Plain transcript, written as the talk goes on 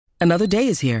Another day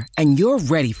is here, and you're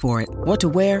ready for it. What to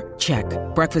wear? Check.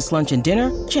 Breakfast, lunch, and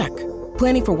dinner? Check.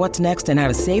 Planning for what's next and how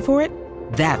to save for it?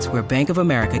 That's where Bank of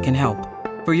America can help.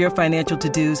 For your financial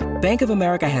to-dos, Bank of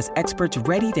America has experts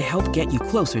ready to help get you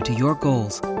closer to your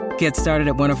goals. Get started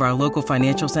at one of our local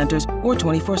financial centers or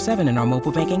 24/7 in our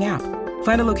mobile banking app.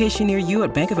 Find a location near you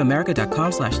at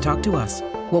bankofamerica.com/talktous.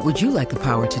 What would you like the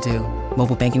power to do?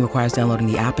 Mobile banking requires downloading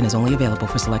the app and is only available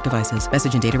for select devices.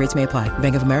 Message and data rates may apply.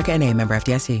 Bank of America N.A., member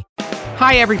FDIC.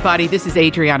 Hi, everybody. This is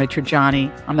Adriana Trajani.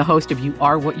 I'm the host of You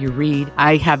Are What You Read.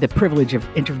 I have the privilege of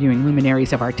interviewing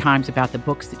luminaries of our times about the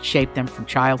books that shaped them from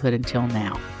childhood until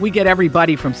now. We get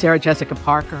everybody from Sarah Jessica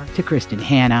Parker to Kristen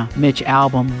Hanna, Mitch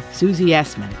Albom, Susie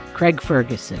Essman, Craig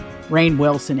Ferguson, Rainn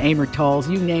Wilson, Amor Tolls,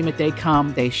 you name it, they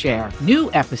come, they share.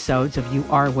 New episodes of You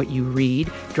Are What You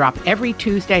Read drop every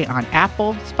Tuesday on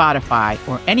Apple, Spotify,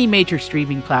 or any major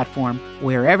streaming platform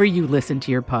wherever you listen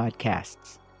to your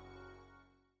podcasts.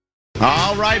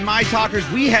 All right, my talkers,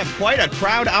 we have quite a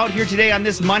crowd out here today on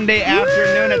this Monday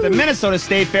afternoon at the Minnesota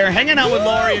State Fair, hanging out with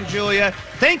Lori and Julia.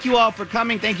 Thank you all for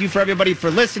coming. Thank you for everybody for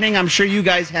listening. I'm sure you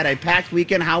guys had a packed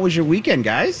weekend. How was your weekend,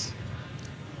 guys?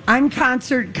 I'm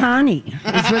Concert Connie,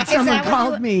 is what someone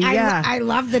called me. Yeah, I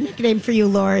love the nickname for you,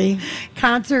 Lori.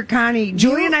 Concert Connie.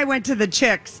 Julia and I went to the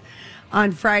Chicks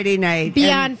on Friday night.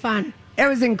 Beyond fun. It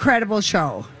was an incredible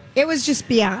show. It was just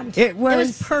beyond. It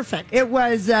was perfect. It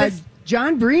was...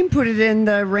 John Bream put it in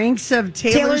the ranks of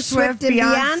Taylor Swift, and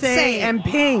Beyonce, and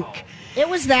Pink. It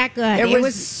was that good. It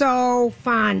was so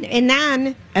fun. And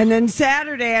then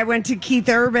Saturday, I went to Keith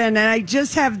Urban, and I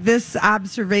just have this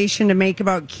observation to make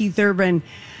about Keith Urban.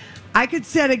 I could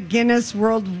set a Guinness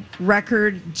World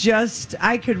Record.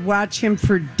 I could watch him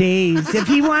for days. If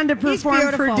he wanted to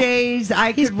perform for days,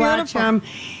 I could watch him.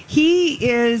 He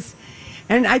is,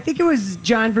 and I think it was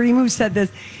John Bream who said this,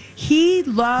 he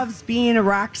loves being a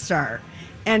rock star,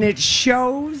 and it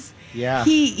shows. Yeah.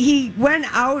 He went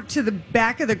out to the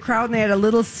back of the crowd, and they had a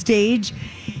little stage.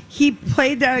 He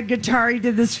played the guitar. He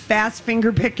did this fast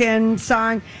finger picking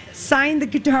song, signed the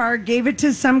guitar, gave it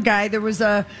to some guy. There was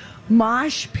a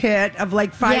mosh pit of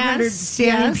like 500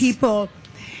 standing people.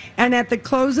 And at the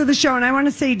close of the show, and I want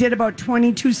to say he did about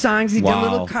 22 songs. He did a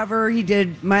little cover. He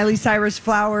did Miley Cyrus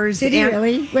Flowers. Did he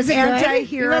really? Was it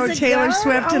Anti-Hero, Taylor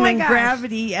Swift, and then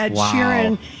Gravity, Ed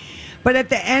Sheeran. But at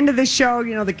the end of the show,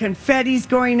 the confetti's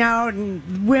going out, and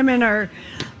women are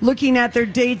looking at their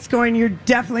dates going, you're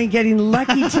definitely getting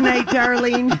lucky tonight,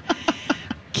 darling.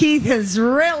 Keith has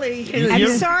really... I'm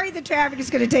sorry the traffic is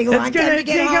going to take a long time to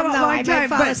get home, though. I might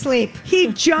fall asleep. He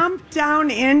jumped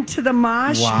down into the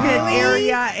mosh pit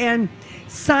area and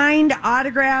signed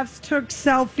autographs, took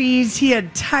selfies. He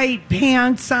had tight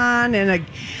pants on and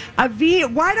a V.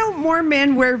 Why don't more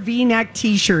men wear V-neck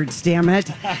T-shirts, damn it?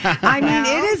 I mean,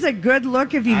 it is a good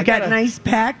look if you've got nice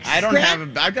pecs.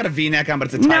 I've got a V-neck on, but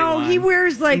it's a tight one. No, he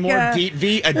wears like a deep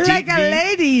V, a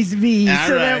lady's V,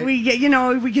 that we get,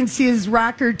 we can see his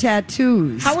rocker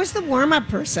tattoos. How was the warm-up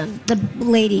person, the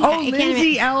lady? Oh,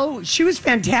 Lindsay L. She was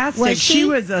fantastic. Was she? She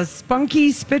was a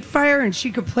spunky spitfire, and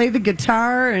she could play the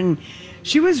guitar, and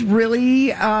she was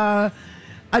really a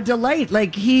delight.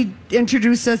 Like, he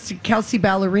introduced us to Kelsey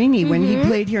Ballerini when he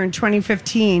played here in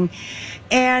 2015.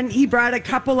 And he brought a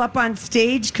couple up on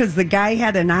stage because the guy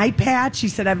had an eye patch. He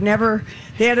said,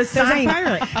 they had a sign.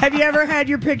 Have you ever had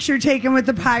your picture taken with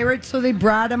the pirate? So they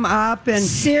brought him up. And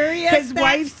serious? His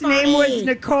wife's name was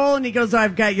Nicole. And he goes,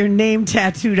 I've got your name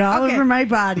tattooed all over my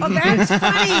body. Oh, that's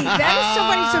funny. That is so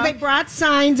funny. So they brought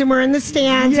signs and we're in the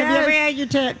stands. Yes. Have you ever had your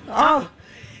tattoo?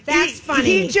 That's funny.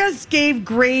 He just gave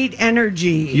great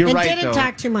energy. You're right, didn't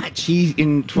talk too much.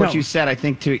 What you said, I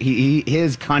think, too,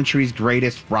 his country's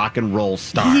greatest rock and roll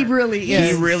star. He really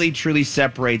is. He really, truly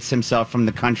separates himself from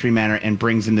the countryman and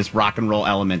brings in this rock and roll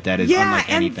element that is unlike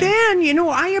anything. And then,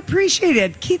 I appreciate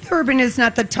it. Keith Urban is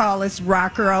not the tallest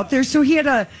rocker out there, so he had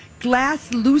a glass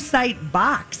lucite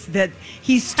box that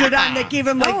he stood on that gave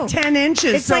him like 10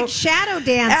 inches. It's like shadow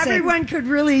dancing. Everyone could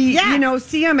really,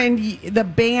 see him. And the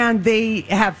band, they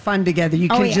have fun together. You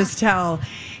can just tell.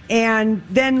 And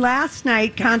then last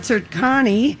night, Concert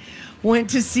Connie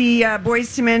went to see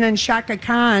Boyz II Men and Shaka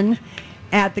Khan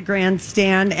at the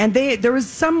grandstand. And there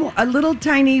was a little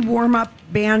tiny warm-up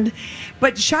band,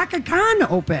 but Shaka Khan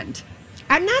opened.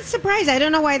 I'm not surprised. I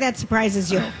don't know why that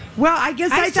surprises you. Well, I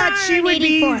guess I thought she would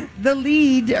be the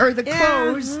lead or the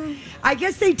close. I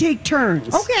guess they take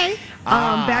turns. Okay.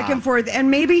 back and forth. And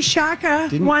maybe Shaka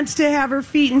wants to have her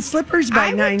feet in slippers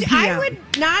by 9 p.m. I would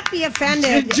not be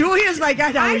offended. Julia's like,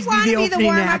 I'd always want be the to be the opening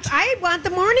warm-up. act. I want the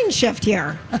morning shift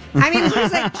here. I mean,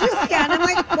 he's like, Julia. And I'm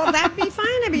like, well, that'd be fine.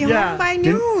 I'd be home by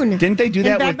noon. Didn't they do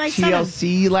that with by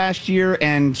TLC last year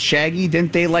and Shaggy?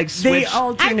 Didn't they like switch? They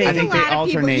alternated. I think they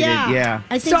alternated, yeah.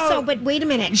 I think so, but wait a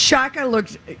minute. Shaka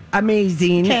looked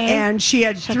amazing, and she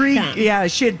had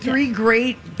three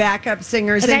great backup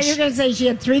singers. I thought you were going to say she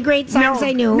had 3 great songs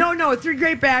I knew. No, 3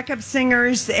 great backup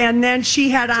singers, and then she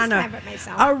had on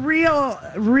a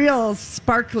real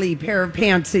sparkly pair of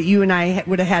pants that you and I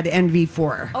would have had envy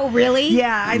for. Oh, really?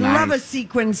 Yeah, I love a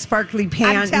sequin sparkly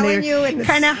pant. I'm telling you,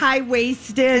 kind of high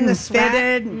waisted and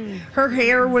fitted. Her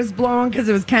hair was blown because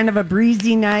it was kind of a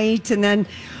breezy night, and then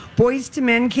Boys to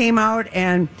Men came out,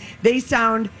 and they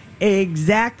sound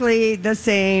exactly the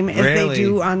same as they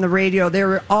do on the radio. They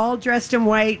were all dressed in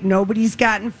white. Nobody's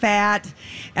gotten fat.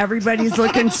 Everybody's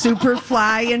looking super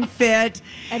fly and fit.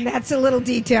 And that's a little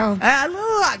detail. A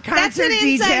little concert that's an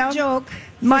detail. inside joke.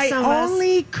 My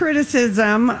only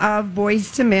criticism of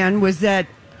Boys to Men was that,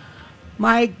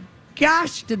 my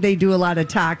gosh, did they do a lot of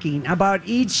talking about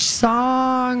each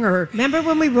song? Or remember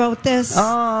when we wrote this?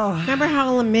 Oh, remember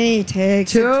how many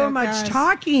takes? Too much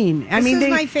talking. This is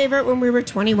my favorite when we were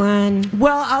 21.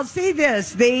 Well, I'll say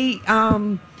this: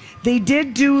 they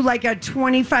did do like a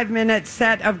 25-minute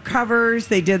set of covers.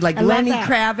 They did like Lenny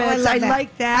Kravitz. I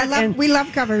like that. We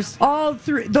love covers. All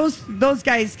through those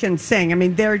guys can sing. I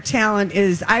mean, their talent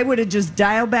is. I would have just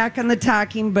dialed back on the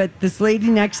talking, but this lady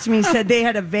next to me said they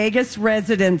had a Vegas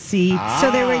residency, so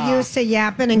they were used to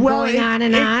yapping and going on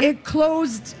and on. It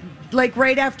closed like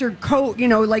right after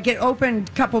like it opened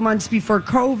a couple months before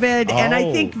COVID, and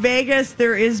I think Vegas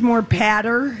there is more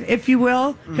patter, if you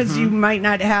will, because you might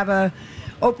not have a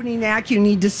opening act. You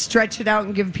need to stretch it out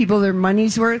and give people their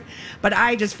money's worth. But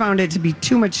I just found it to be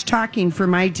too much talking for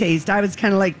my taste. I was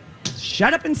kind of like,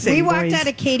 shut up and sing. We walked out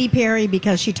of Katy Perry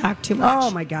because she talked too much. Oh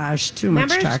my gosh, too much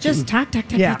talking. Just talk.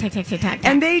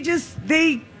 And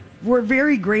they were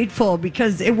very grateful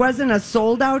because it wasn't a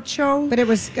sold out show, but it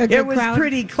was a good crowd.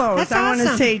 Pretty close. That's I awesome.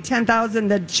 want to say 10,000.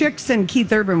 The Chicks and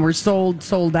Keith Urban were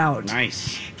sold out.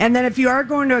 Nice. And then if you are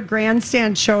going to a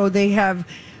grandstand show, they have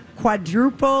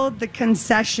quadrupled the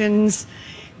concessions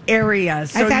area.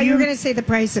 So I thought you were going to say the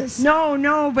prices.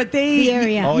 No, but the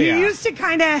area. You used to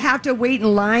kind of have to wait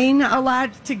in line a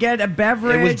lot to get a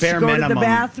beverage. It was bare to go minimum. To the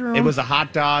bathroom. It was a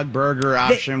hot dog burger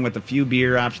option with a few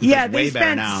beer options. Yeah, they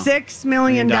spent $6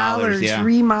 million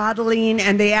remodeling,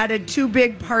 and they added 2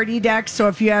 big party decks. So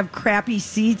if you have crappy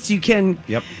seats, you can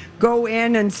go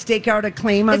in and stake out a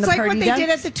claim on the party deck. It's like what they did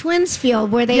at the Twins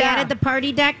Field, where they added the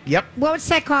party deck. Yep. What's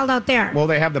that called out there? Well,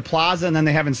 they have the plaza, and then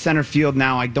they have in center field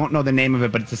now. I don't know the name of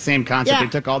it, but it's the same concept. Yeah. They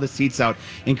took all the seats out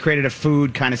and created a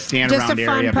food kind of stand-around area. Just a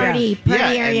fun party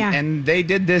area. And they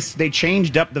did this. They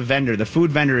changed up the vendor. The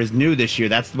food vendor is new this year.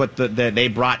 That's what they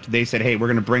brought. They said, hey, we're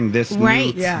going to bring this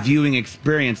new viewing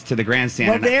experience to the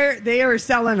grandstand. Well, they are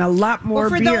selling a lot more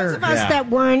beer. For those of us that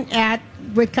weren't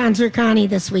with Concert Connie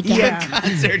this weekend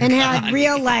and had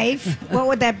real life, what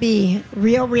would that be?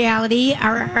 Real reality?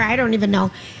 Or I don't even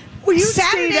know. Well, you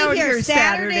stayed out here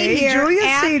Saturday.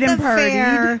 Julia stayed and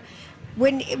partied.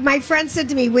 When my friend said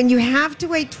to me, when you have to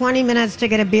wait 20 minutes to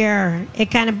get a beer, it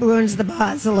kind of ruins the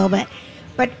buzz a little bit.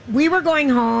 But we were going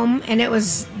home, and it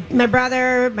was my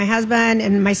brother, my husband,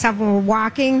 and myself. When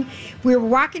we were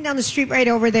walking down the street right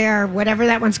over there, whatever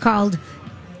that one's called.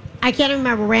 I can't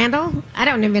remember. Randall? I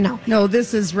don't even know. No,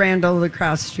 this is Randall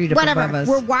across the street above us.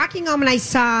 We're walking home, and I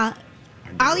saw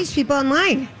all these people in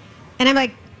line. And I'm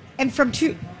like, and from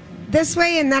this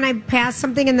way, and then I passed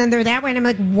something, and then they're that way. And I'm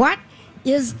like, what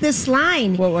is this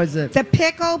line? What was it? The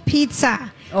Pickle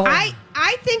Pizza. Oh.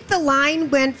 I think the line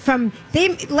went from,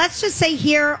 let's just say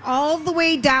here, all the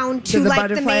way down to like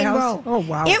the main row. Oh,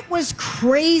 wow. It was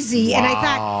crazy. Wow. And I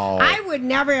thought, I would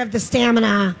never have the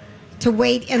stamina to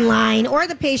wait in line or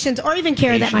the patience or even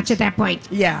care that much at that point.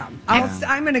 Yeah.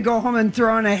 I'm going to go home and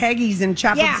throw on a Haggis and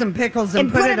chop up some pickles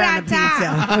and put it on a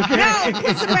pizza. Okay. No,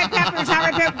 put some red peppers,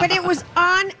 hot red pepper. But it was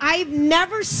on, I've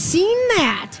never seen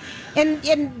that. And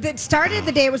the start of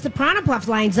the day was the Pronto Puff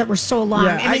lines that were so long.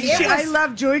 Yeah. I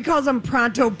love, Joey calls them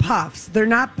Pronto Puffs. They're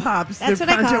not puffs. That's they're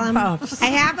what Pronto I call them. Puffs. I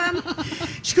have them.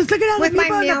 She goes, look at all the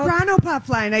people on the Pronto Puff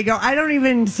line. I go, I don't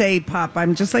even say pup.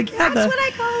 I'm just like, that's what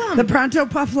I call them. The Pronto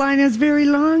Puff line is very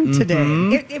long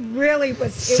today. It really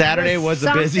was. Saturday was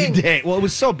a busy day. Well, it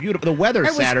was so beautiful. The weather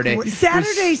Saturday.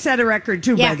 Saturday set a record,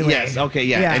 too, by the way. Yes, okay,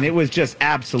 yeah. And it was just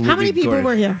absolutely How many people gorgeous.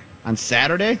 were here? On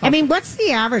Saturday? I mean, what's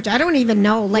the average? I don't even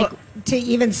know, to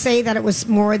even say that it was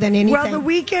more than anything. Well, the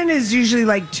weekend is usually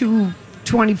like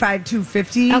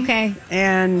 $25,250. Okay.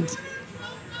 And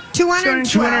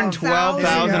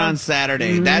 212,000 on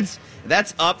Saturday. Mm-hmm.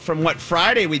 That's up from what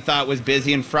Friday we thought was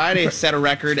busy, and Friday set a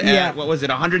record at, what was it,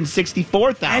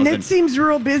 164,000. And it seems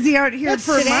real busy out here That's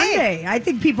for today. Monday. I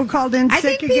think people called in I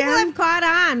sick think people again. have caught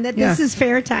on that this is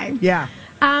fair time. Yeah.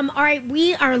 All right,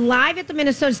 we are live at the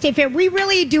Minnesota State Fair. We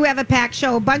really do have a packed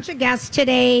show. A bunch of guests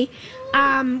today.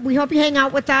 We hope you hang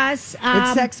out with us.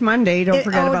 It's Sex Monday. Don't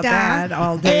forget about that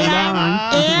all day long.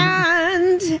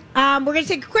 And we're going to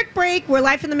take a quick break. We're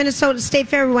live from the Minnesota State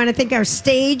Fair. We want to thank our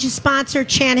stage sponsor,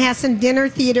 Chanhassen Dinner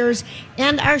Theaters,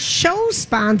 and our show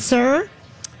sponsor,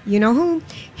 you know who,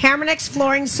 Hammerneck's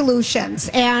Flooring Solutions.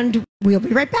 And we'll be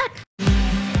right back.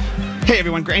 Hey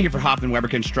everyone, Grant here for Hoffman Weber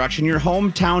Construction, your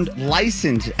hometown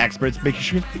licensed experts,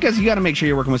 because you got to make sure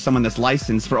you're working with someone that's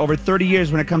licensed for over 30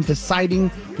 years when it comes to siding,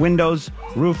 windows,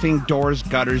 roofing, doors,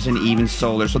 gutters, and even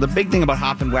solar. So the big thing about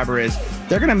Hoffman Weber is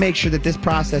they're going to make sure that this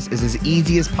process is as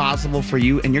easy as possible for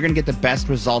you, and you're going to get the best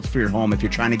results for your home if you're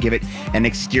trying to give it an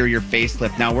exterior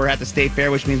facelift. Now, we're at the State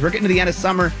Fair, which means we're getting to the end of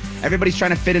summer. Everybody's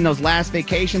trying to fit in those last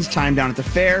vacations, time down at the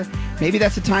fair. Maybe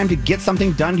that's the time to get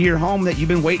something done to your home that you've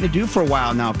been waiting to do for a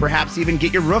while now. Perhaps even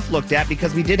get your roof looked at,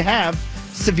 because we did have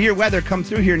severe weather come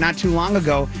through here not too long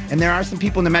ago, and there are some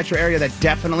people in the metro area that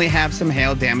definitely have some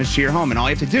hail damage to your home. And all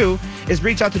you have to do is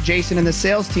reach out to Jason and the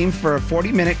sales team for a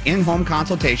 40-minute in-home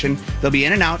consultation. They'll be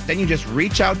in and out. Then you just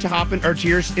reach out to Hoffman or to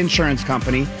your insurance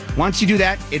company. Once you do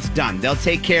that, it's done. They'll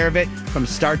take care of it from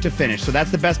start to finish. So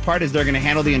that's the best part, is they're going to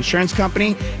handle the insurance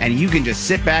company, and you can just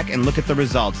sit back and look at the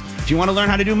results. If you want to learn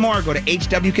how to do more, go to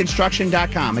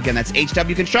hwconstruction.com. Again, that's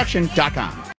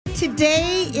hwconstruction.com.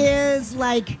 Today is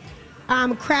like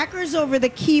crackers over the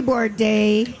keyboard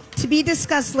day. To be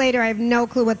discussed later. I have no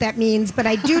clue what that means, but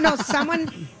I do know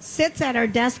someone sits at our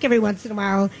desk every once in a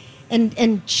while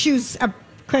and chews up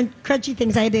crunchy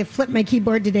things. I had to flip my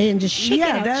keyboard today and just shake it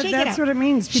out. That's what it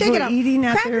means. Shake People it out. eating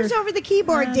at Crackers over the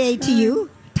keyboard day to you.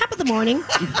 Top of the morning.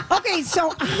 Okay,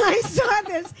 so I saw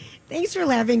this. Thanks for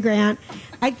laughing, Grant.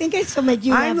 I think I still make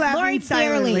you laugh. I'm laughing Lori,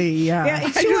 silently, barely. yeah.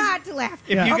 It's too hot to laugh.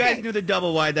 If you guys knew the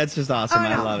double wide, that's just awesome. Oh,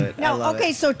 no. I love it. No, I love okay,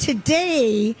 it. so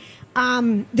today,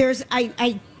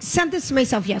 I sent this to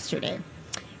myself yesterday,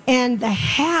 and the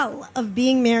hell of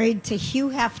being married to Hugh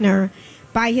Hefner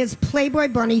by his Playboy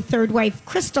bunny third wife,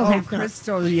 Crystal Hefner.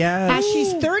 Crystal, yes.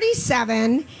 She's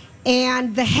 37,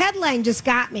 and the headline just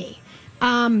got me.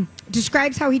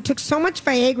 Describes how he took so much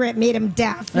Viagra it made him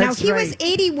deaf. That's now, he right. was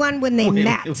 81 when they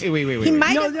met. Wait. He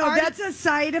might No, have already- that's a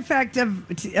side effect of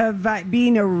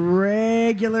being a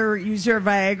regular user of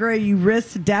Viagra. You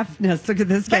risk deafness. Look at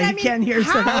this guy. But I He mean, can't hear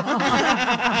so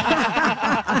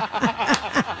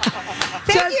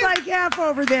Just you. like half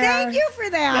over there. Thank you for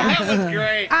that. That was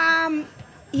great.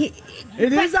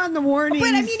 It is on the warnings.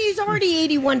 But I mean, he's already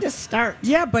 81 to start.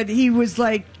 Yeah, but he was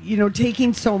like,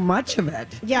 taking so much of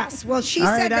it. Yes. Well, she All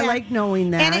said right, that. I like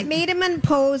knowing that. And it made him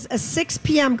impose a 6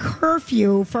 p.m.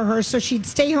 curfew for her so she'd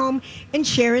stay home and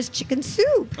share his chicken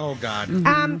soup. Oh,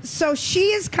 God. So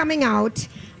she is coming out.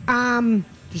 Does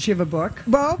she have a book?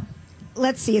 Well,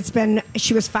 let's see.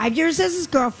 She was 5 years as his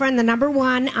girlfriend, the number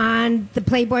one on the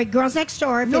Playboy Girls Next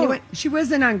Door. If No, anyone- she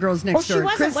wasn't on Girls Next Door. she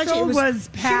wasn't, was she? Crystal It was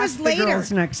past she was the later.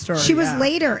 Girls Next Door. She was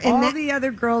later. And All that- the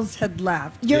other girls had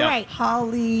left. You're Yeah. right.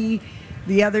 Holly,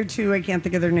 the other two, I can't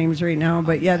think of their names right now,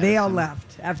 but yeah, they all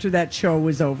left after that show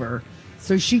was over.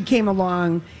 So she came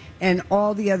along, and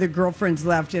all the other girlfriends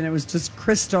left, and it was just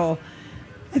Crystal.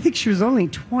 I think she was only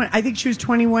 20. I think she was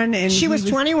 21, and She he was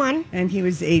 21. and he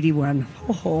was 81.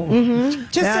 Oh,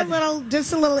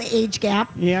 Just a little age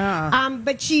gap. Yeah.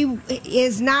 But she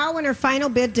is now in her final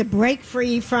bid to break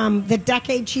free from the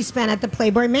decade she spent at the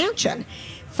Playboy Mansion.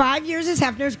 5 years as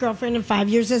Hefner's girlfriend and 5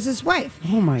 years as his wife.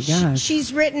 Oh, my gosh.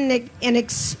 She's written an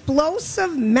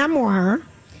explosive memoir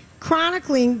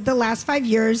chronicling the last 5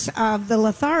 years of the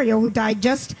Lothario, who died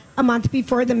just a month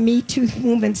before the Me Too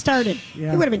movement started.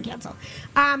 Yeah. He would have been canceled.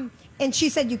 And she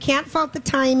said, you can't fault the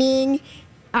timing.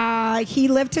 He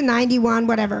lived to 91,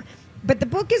 whatever. But the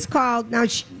book is called,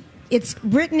 it's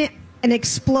written an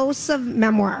explosive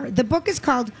memoir. The book is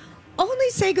called Only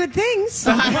Say Good Things.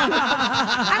 And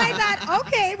I thought,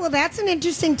 okay, well, that's an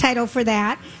interesting title for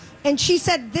that. And she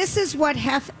said, this is what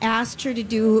Hef asked her to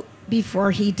do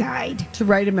before he died. To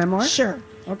write a memoir? Sure.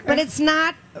 Okay. But it's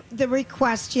not the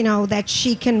request, that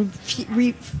she can,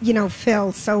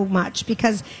 fill so much,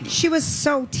 because she was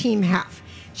so Team Hef.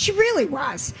 She really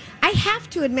was. I have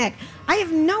to admit, I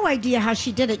have no idea how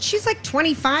she did it. She's like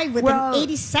 25 with an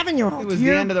 87-year-old. It was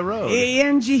the end of the road.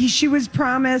 And she was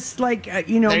promised, like,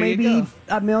 maybe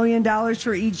 $1 million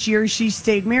for each year she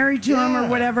stayed married to him or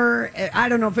whatever. I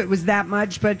don't know if it was that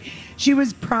much, but she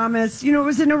was promised, it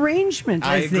was an arrangement.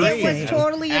 I agree. It was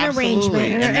totally an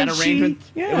arrangement. And that arrangement,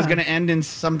 it was going to end in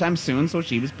sometime soon, so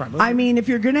she was probably... I mean, if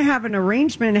you're going to have an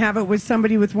arrangement, have it with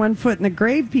somebody with one foot in the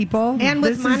grave, people. And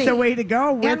with money. This is the way to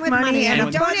go. With money and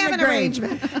a don't foot have in an the grave.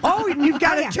 arrangement. Oh, you've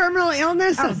got a terminal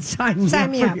illness?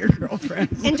 Sign me up for your girlfriend.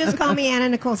 And just call me Anna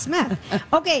Nicole Smith.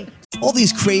 Okay. All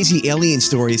these crazy alien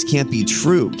stories can't be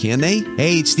true, can they?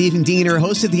 Hey, it's Stephen Diener,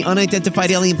 host of the Unidentified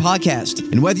Alien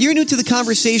Podcast. And whether you're new to the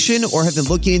conversation or have been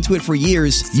looking into it for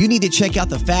years, you need to check out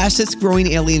the fastest growing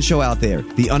alien show out there,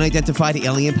 the Unidentified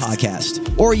Alien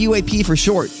Podcast, or UAP for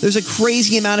short. There's a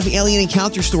crazy amount of alien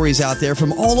encounter stories out there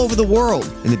from all over the world.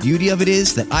 And the beauty of it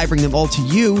is that I bring them all to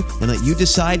you and let you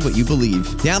decide what you believe.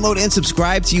 Download and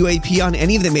subscribe to UAP on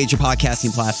any of the major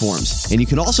podcasting platforms. And you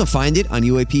can also find it on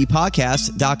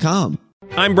UAPpodcast.com.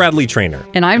 I'm Bradley Trainer.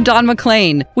 And I'm Don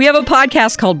McClain. We have a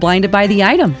podcast called Blinded by the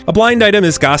Item. A blind item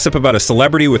is gossip about a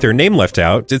celebrity with their name left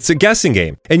out. It's a guessing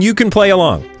game, and you can play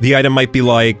along. The item might be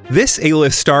like, this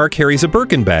A-list star carries a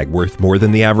Birkin bag worth more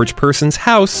than the average person's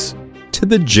house to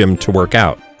the gym to work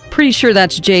out. Pretty sure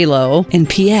that's J-Lo. And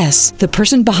P.S. the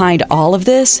person behind all of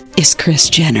this is Kris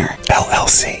Jenner,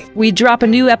 LLC. We drop a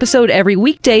new episode every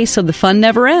weekday so the fun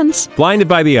never ends. Blinded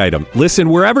by the Item. Listen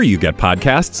wherever you get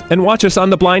podcasts and watch us on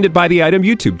the Blinded by the Item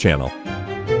YouTube channel.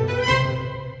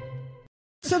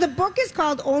 So the book is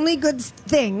called Only Good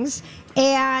Things,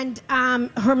 and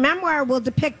her memoir will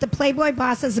depict the Playboy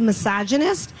boss as a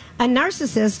misogynist, a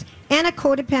narcissist, and a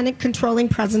codependent, controlling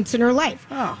presence in her life.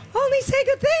 Oh. Only say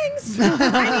good things.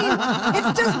 I mean,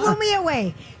 it just blew me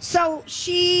away. So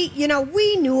she,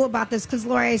 we knew about this because,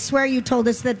 Laura, I swear you told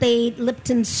us that they ate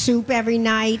Lipton soup every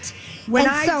night. When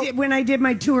I did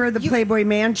my tour of the Playboy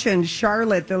Mansion,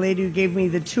 Charlotte, the lady who gave me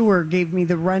the tour, gave me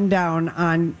the rundown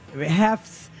on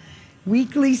Hef's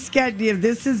weekly schedule.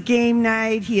 This is game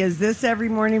night. He has this every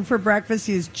morning for breakfast.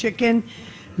 He has chicken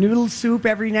noodle soup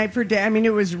every night for day. I mean,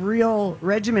 it was real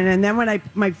regimen. And then when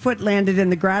my foot landed in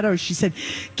the grotto, she said,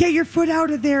 "Get your foot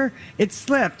out of there. It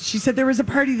slipped." She said, "There was a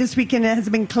party this weekend. It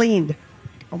hasn't been cleaned."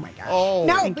 Oh my gosh! Oh,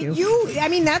 no, but I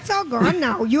mean, that's all gone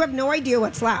now. You have no idea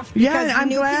what's left. Yeah, I'm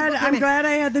glad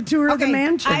I had the tour of the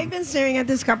mansion. I've been staring at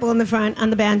this couple in the front on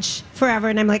the bench forever,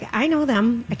 and I'm like, I know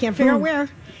them. I can't figure out where.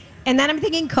 And then I'm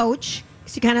thinking, Coach.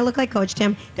 You kind of look like Coach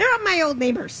Tim. They're my old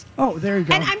neighbors. Oh, there you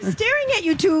go. And I'm staring at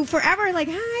you two forever, like,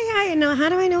 hi. And how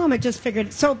do I know them? I just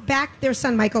figured. So back their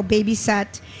son Michael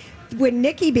babysat when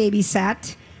Nikki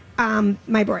babysat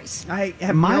my boys. I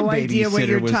have no idea what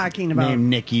you're talking about. Named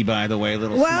Nikki, by the way,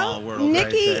 small world.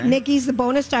 Nikki's the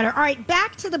bonus daughter. All right,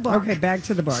 back to the book. Okay, back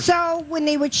to the book. So when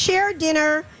they would share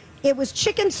dinner, it was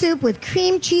chicken soup with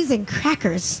cream cheese and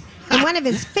crackers in one of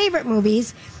his favorite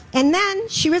movies. And then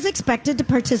she was expected to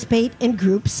participate in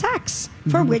group sex,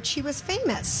 for which she was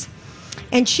famous.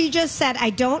 And she just said, I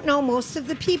don't know most of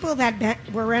the people that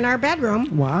were in our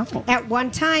bedroom at one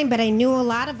time, but I knew a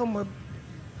lot of them were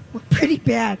pretty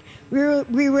bad.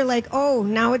 We were like, oh,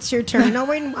 now it's your turn. No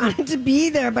one wanted to be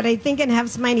there, but I think in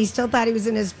Hef's mind, he still thought he was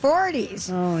in his 40s.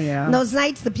 Oh, yeah. And those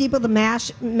nights, the people, the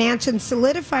mansion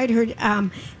solidified her,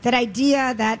 that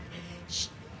idea that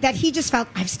he just felt,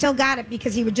 I've still got it,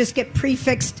 because he would just get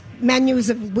prefixed menus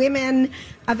of women,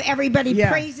 of everybody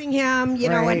praising him,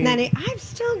 and then I've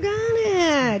still got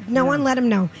it. No one let him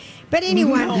know. But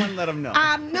anyway. No one let him know.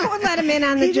 No one let him in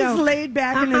on the joke. He just laid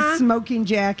back in his smoking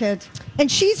jacket.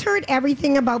 And she's heard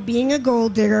everything about being a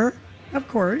gold digger. Of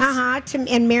course.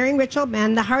 And marrying rich old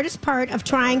men. The hardest part of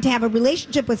trying to have a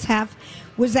relationship with Hef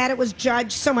was that it was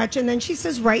judged so much. And then she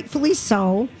says, rightfully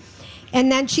so. And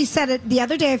then she said, the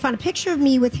other day I found a picture of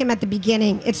me with him at the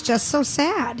beginning. It's just so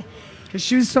sad. Because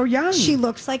she was so young. She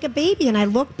looks like a baby. And I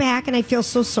look back and I feel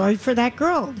so sorry for that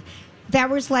girl. That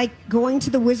was like going to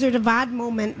the Wizard of Oz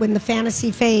moment when the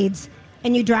fantasy fades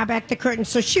and you draw back the curtain.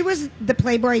 So she was the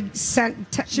Playboy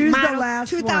she was the last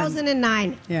 2009.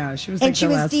 One. Yeah, she was and she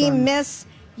was deemed one. Miss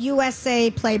USA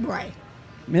Playboy.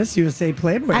 Miss USA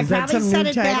Playboy. I probably said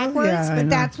it backwards, but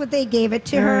that's what they gave it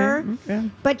to her. Okay.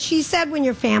 But she said when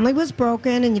your family was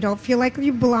broken and you don't feel like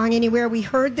you belong anywhere, we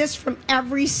heard this from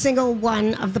every single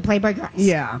one of the Playboy girls.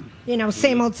 Yeah.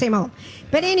 Same old, same old.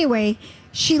 But anyway,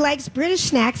 she likes British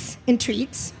snacks and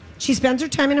treats. She spends her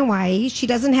time in Hawaii. She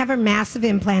doesn't have her massive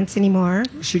implants anymore.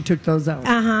 She took those out.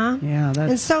 Yeah,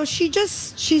 and so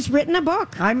she's written a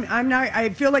book. I'm not. I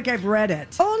feel like I've read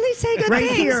it. Only say good things.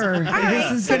 Right here. All right.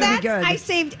 This is going to be good. I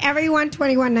saved everyone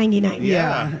 $21.99.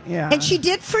 Yeah. And she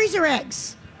did freeze her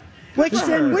eggs.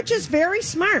 which is very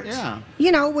smart. Yeah.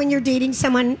 You know, when you're dating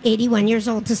someone 81 years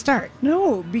old to start.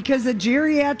 No, because a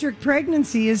geriatric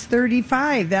pregnancy is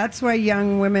 35. That's why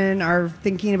young women are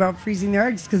thinking about freezing their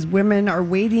eggs, because women are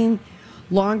waiting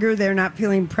longer. They're not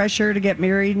feeling pressure to get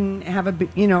married and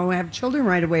have children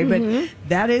right away. But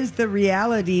that is the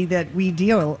reality that we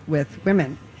deal with,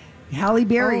 women. Halle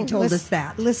Berry told us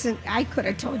that. Listen, I could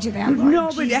have told you that, Lord. No,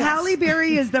 but Halle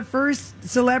Berry is the first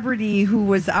celebrity who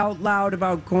was out loud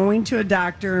about going to a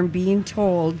doctor and being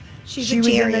told she was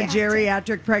in a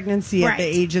geriatric pregnancy at the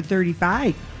age of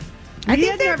 35. I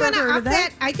think they're going to up that.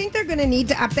 I think they're going to need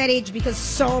to up that age because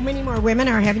so many more women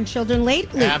are having children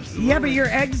lately. Absolutely. Yeah, but your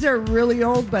eggs are really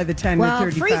old by the time you're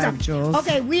 35, freeze them. Jules.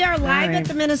 Okay, we are live at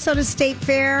the Minnesota State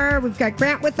Fair. We've got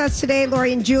Grant with us today,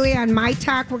 Lori and Julia on My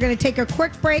Talk. We're going to take a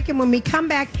quick break, and when we come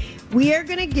back, we are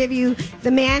going to give you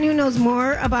the man who knows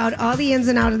more about all the ins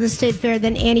and outs of the State Fair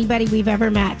than anybody we've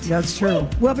ever met. That's true.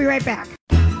 We'll be right back.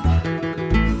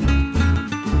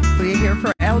 We're here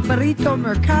for El Burrito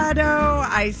Mercado.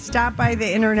 I stopped by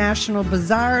the International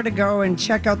Bazaar to go and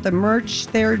check out the merch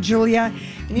there, Julia.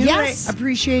 And you know what I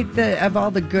appreciate of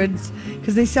all the goods,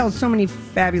 because they sell so many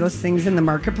fabulous things in the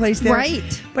marketplace there.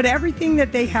 Right. But everything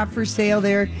that they have for sale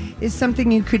there is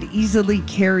something you could easily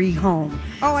carry home.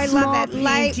 Oh, I love that.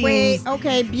 Lightweight.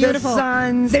 Okay, beautiful. The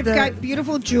suns. They've got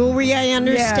beautiful jewelry, I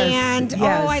understand. Yes.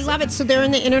 Oh, I love it. So they're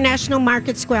in the International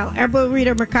Market Square. El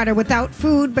Burrito Mercado without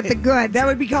food, but the goods. That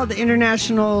would be called the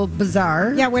International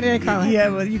Bazaar. Yeah, what did I call it? Yeah,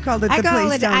 well, you called it the I call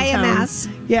place it downtown. IMS.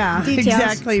 Yeah, Details.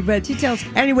 exactly. But Details.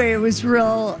 Anyway, it was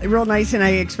real nice, and I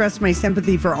expressed my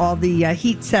sympathy for all the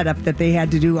heat setup that they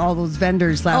had to do, all those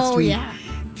vendors last week. Yeah.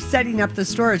 Setting up the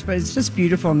stores, but it's just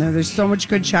beautiful in there. There's so much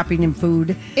good shopping and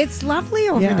food. It's lovely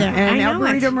over there. And I El know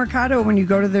Burrito it. Mercado, when you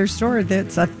go to their store,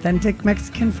 that's authentic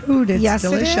Mexican food. It's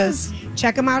delicious. It is.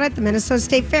 Check them out at the Minnesota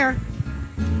State Fair.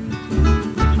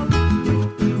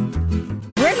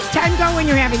 Where does time go when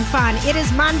you're having fun? It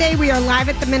is Monday. We are live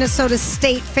at the Minnesota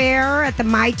State Fair at the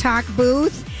My Talk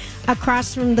booth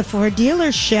across from the Ford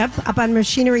dealership up on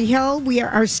Machinery Hill.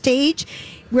 Our stage.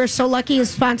 We're so lucky is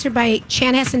sponsored by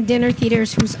Chanhassen Dinner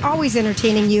Theaters, who's always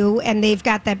entertaining you, and they've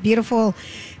got that beautiful,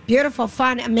 beautiful,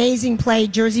 fun, amazing play,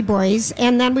 Jersey Boys.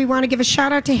 And then we want to give a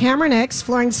shout out to Hammernix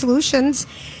Flooring Solutions.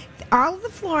 All of the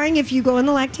flooring, if you go in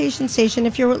the lactation station,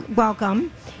 if you're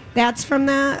welcome, that's from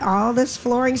all this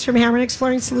flooring's from Hammernix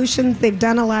Flooring Solutions. They've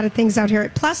done a lot of things out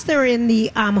here. Plus, they're in the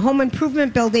home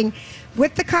improvement building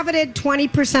with the coveted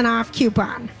 20% off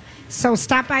coupon. So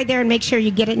stop by there and make sure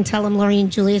you get it and tell them Lori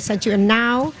and Julia sent you. And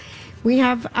now we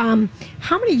have,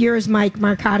 how many years, Mike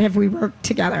Marcotte, have we worked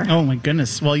together? Oh, my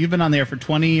goodness. Well, you've been on there for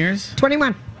 20 years?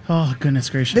 21. Oh, goodness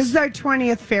gracious. This is our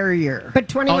 20th fair year. But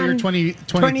 21. Oh, your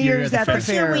 20th years at the First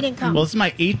year fair. we didn't come. Well, this is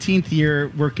my 18th year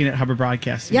working at Hubbard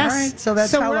Broadcasting. Yes. All right, so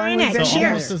that's So how we're long in we've it. been So Cheers.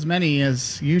 almost as many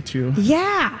as you two.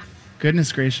 Yeah.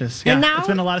 Goodness gracious. Yeah, And now- it's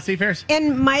been a lot of state fairs.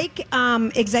 And Mike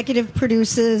executive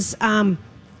produces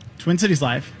Twin Cities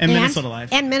Live and Minnesota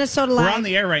Live. And Minnesota Live. We're on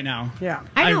the air right now. Yeah.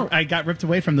 I know. I got ripped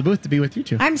away from the booth to be with you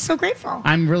two. I'm so grateful.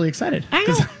 I'm really excited. I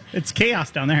know. It's chaos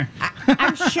down there.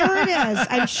 I'm sure it is.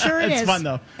 I'm sure it is. It's fun,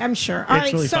 though. I'm sure. All It's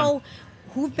right, really so fun.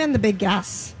 who've been the big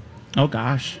guests? Oh,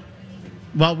 gosh.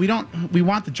 Well, we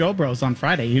want the Joe Bros on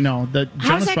Friday. You know, the How's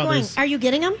Jonas that Brothers. going? Are you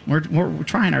getting them? We're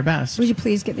trying our best. Would you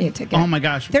please get me a ticket? Oh, my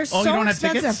gosh. They're Oh, so you don't have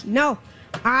expensive. tickets? No.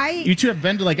 You two have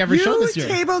been to like every show this year.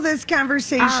 table this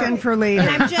conversation All right. for later.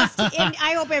 And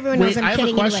I hope everyone knows Wait, I'm I have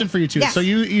kidding a question anyway. for you two. Yes. So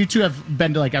you two have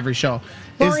been to like every show.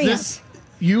 Lori Is this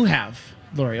you have,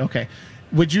 Lori? Okay.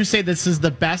 Would you say this is the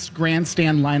best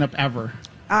grandstand lineup ever?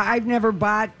 I've never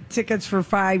bought tickets for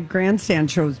 5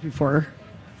 grandstand shows before.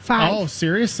 5. Oh,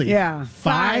 seriously? Yeah.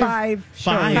 Five?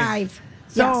 shows. 5.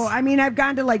 So, Yes. I mean, I've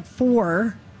gone to like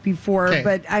 4 before, Okay.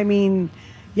 but I mean,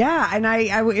 yeah. And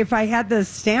I if I had the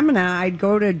stamina, I'd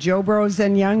go to Joe Bros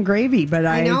and Young Gravy, but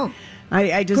I know.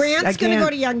 I just, Grant's going to can't. go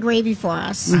to Young Gravy for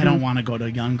us. I don't want to go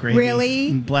to Young Gravy.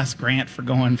 Really? Bless Grant for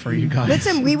going for you guys.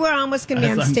 Listen, we were almost going to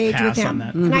be on I'm stage with pass him. on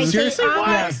that. And I Seriously? say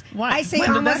Why? almost. Why? I say When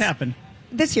did almost. that happen?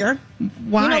 This year.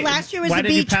 Why? You know, last year was Why the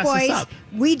did you Beach pass this Boys. up?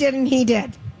 We didn't. He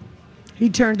did. He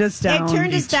turned us down. They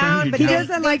turned us down, you but He down.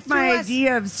 doesn't like my threw us-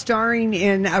 idea of starring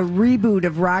in a reboot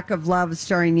of Rock of Love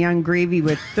starring Young Gravy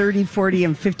with 30, 40,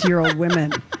 and 50-year-old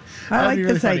women. I That'd like be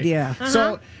really this funny. idea.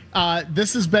 So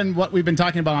this has been what we've been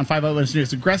talking about on 5 Eyewitness News.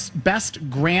 The best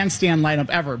grandstand lineup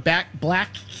ever.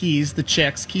 Black Keys, the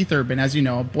Chicks, Keith Urban, as you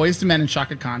know, Boyz II Men and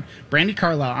Shaka Khan, Brandy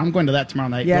Carlisle. I'm going to that tomorrow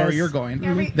night. Yes. Laura, you're going.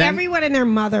 Everyone and their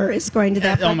mother is going to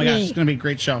that. Oh but my gosh, me. it's going to be a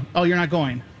great show. Oh, you're not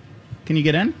going. Can you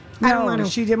get in? I don't want to.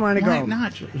 She didn't want to Why go.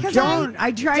 not?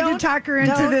 I tried to talk her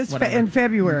into this in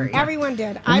February. Everyone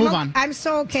did. Move on. I'm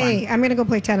so okay. I'm going to go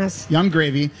play tennis. Young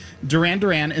Gravy, Duran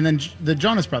Duran, and then the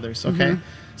Jonas Brothers, okay?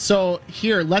 So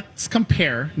here, let's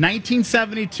compare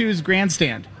 1972's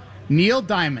Grandstand. Neil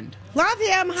Diamond, Love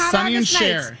him. Hot Sonny and August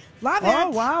Cher. Nights. Love Oh,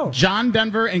 it. wow. John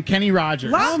Denver, and Kenny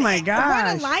Rogers. Love Oh, my it.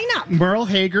 gosh. What a lineup. Merle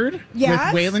Haggard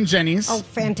Yes. with Waylon Jennings. Oh,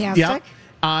 fantastic.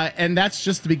 Yep. And that's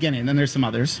just the beginning. Then there's some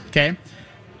others, okay?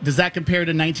 Does that compare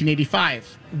to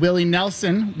 1985? Willie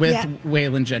Nelson with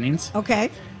Waylon Jennings.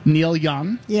 Okay. Neil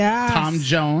Young. Yes. Tom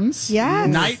Jones. Yes.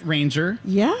 Night Ranger.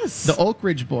 Yes. The Oak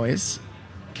Ridge Boys.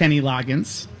 Kenny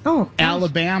Loggins. Oh, gosh.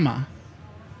 Alabama.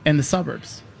 And the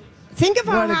Suburbs. Think of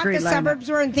how What a hot the great lineup. Suburbs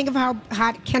were, and think of how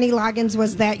hot Kenny Loggins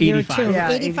was that year 85. too. Yeah,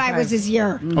 85 was his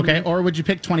year. Okay, or would you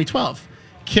pick 2012?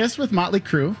 Kiss with Motley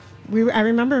Crue. I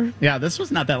remember. Yeah, this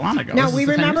was not that long ago. No, This we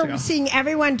was 10 years remember ago. seeing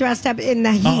everyone dressed up in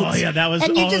the heat. Oh, yeah, that was-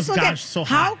 And you oh, just look gosh, at so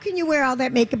how hot. can you wear all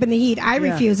that makeup in the heat? I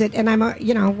refuse it, and I'm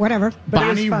whatever. But it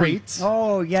was Bonnie fun. Raitt.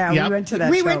 Oh, yeah. Yep. We went to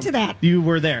that We show. went to that. You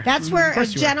were there. That's where a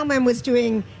course you were. gentleman was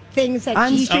doing things that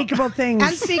Unspeakable things.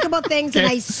 unspeakable things, and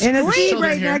I In a seat screamed.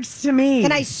 right here. next to me.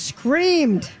 And I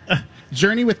screamed.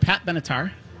 Journey with Pat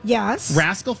Benatar. Yes.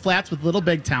 Rascal Flats with Little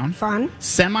Big Town. Fun.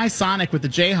 Semisonic with the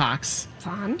Jayhawks.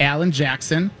 Fun. Alan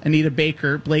Jackson, Anita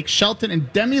Baker, Blake Shelton,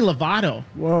 and Demi Lovato.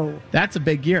 Whoa. That's a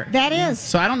big year. That is.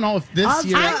 So I don't know if this I'll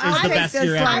year take- is I'll the take best this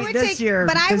year one. ever. I would This take, year,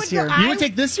 but I this would. year. I You would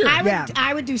take this year? I would. Yeah.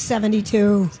 I would do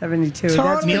 72. 72. Totally.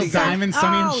 That's Neil pretty good. Diamond,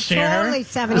 Sonny and Oh, Cher. totally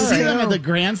 72. You see them at the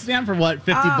grandstand for what,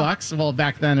 $50? Well,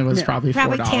 back then it was probably $4.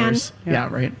 Probably 10. Yeah,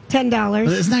 right. $10.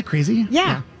 Isn't that crazy?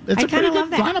 Yeah. It's I a pretty kinda good love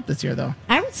that. lineup this year, though.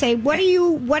 I would say, what are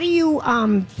you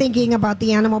thinking about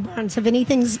the animal barns? Have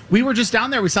anything's We were just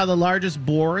down there. We saw the largest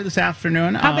boar this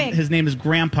afternoon. How big? His name is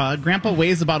Grandpa. Grandpa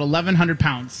weighs about 1,100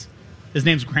 pounds. His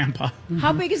name's Grandpa.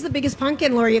 How big is the biggest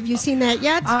pumpkin, Lori? Have you seen that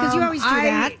yet? Because you always do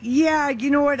that. Yeah, you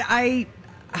know what? I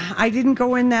didn't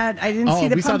go in that. I didn't see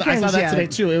the I pumpkins saw that yet. today,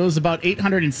 too. It was about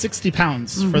 860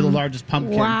 pounds for the largest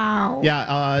pumpkin. Wow.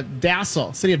 Yeah,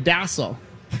 Dassel, city of Dassel.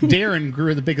 Darren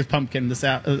grew the biggest pumpkin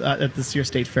at this year's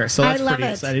state fair, so that's I love pretty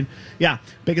it. exciting. Yeah,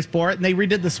 biggest boar, and they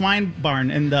redid the swine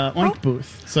barn and the oink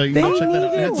booth, so you They can check that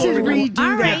out. needed It's to really cool.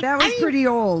 redo All that. right. That was I mean, pretty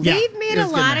old. Yeah. They've made it a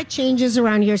was good lot there. of changes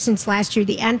around here since last year.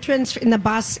 The entrance in the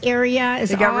bus area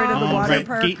is They got rid of the all- water Right,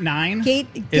 park. Gate 9. Gate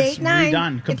It's 9.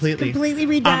 redone completely. It's completely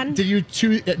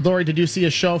redone. Lori, did you see a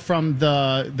show from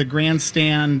the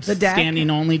grandstand The deck? standing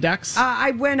only decks?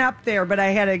 I went up there, but I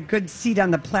had a good seat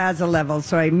on the plaza level,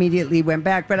 so I immediately went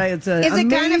back. But it's a Is it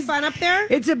kind of amazing- fun up there?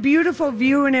 It's a beautiful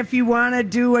view, and if you want to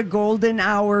do a golden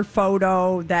hour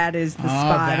photo, that is the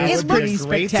spot. that It's would be pretty a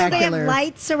great So they have spectacular.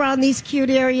 lights around these cute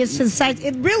areas to the sides.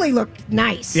 It really looked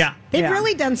nice. Yeah. They've Yeah.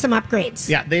 really done some upgrades.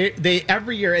 Yeah, they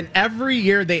every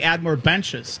year they add more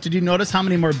benches. Did you notice how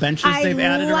many more benches I they've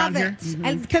added around love here?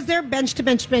 it. Because they're bench to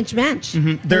bench, bench, bench. I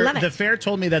love it. The fair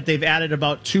told me that they've added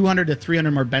about 200 to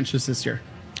 300 more benches this year.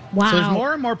 Wow. So there's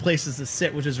more and more places to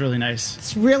sit, which is really nice.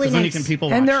 It's really 'Cause then you nice. can people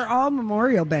watch. And they're all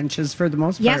memorial benches for the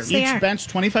most part. Yes, they Each are. bench,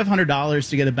 $2,500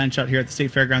 to get a bench out here at the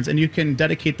State Fairgrounds, and you can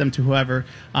dedicate them to whoever,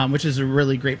 which is a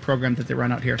really great program that they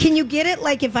run out here. Can you get it?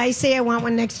 Like if I say I want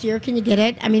one next year, can you get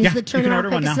it? I mean, Yeah, is the you can turnaround order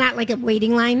quick? one It's now. not like a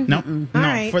waiting line? No, All no.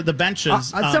 right. For the benches,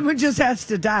 Someone just has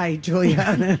to die,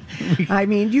 Julia. I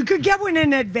mean, you could get one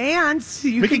in advance.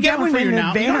 You we could get one for you in now.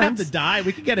 advance. You don't have to die.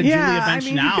 We could get a Yeah, Julia I bench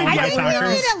mean, you now. could and I buy think tacos.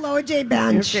 we need a low J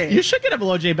bench. Okay. You should get a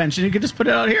below J bench, and you could just put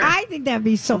it out here. I think that'd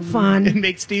be so fun. And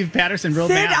make Steve Patterson real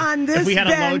Sit mad on this if we had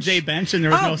a low bench. J bench and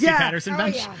there was Oh, no Steve yeah. Patterson Oh,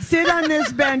 bench. yeah. Sit on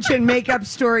this bench and make up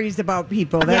stories about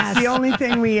people. That's Yes. the only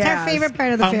thing we It's ask. our favorite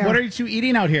part of the fair. What are you two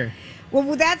eating out here?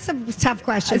 Well, that's a tough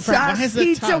question It's for us. Why is it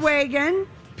Pizza tough? Wagon.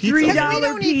 Pizza? $3 Because we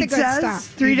don't eat the good pizzas.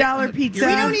 stuff. $3 pizza.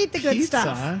 We don't eat the good Pizza?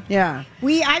 stuff. Yeah.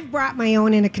 I've brought my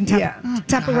own in a Yeah.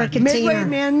 Tupperware Midway container.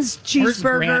 Men's Where's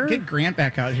Grant? cheeseburger. Get Grant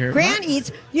back out here. Grant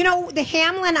eats. You know the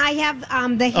Hamlin. I have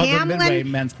the Hamlin. Midway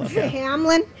Men's Club, The yeah.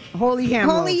 Hamlin. Holy ham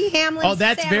loaf. Holy Hamlin. Oh,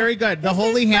 that's salmon. very good. The This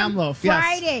holy is from ham loaf, yes.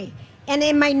 Friday, and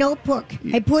in my notebook,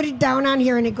 I put it down on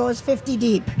here, and it goes 50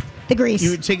 deep. The grease.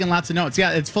 You were taking lots of notes.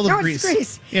 Yeah, it's full of No, it's grease.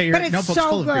 grease. Yeah, your But it's notebook's so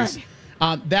full of good. grease.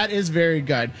 That is very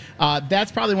good.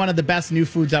 That's probably one of the best new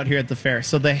foods out here at the fair.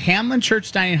 So the Hamlin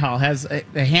Church Dining Hall has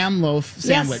a ham loaf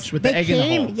sandwich with the they egg in the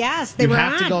came. hole. Yes, they you were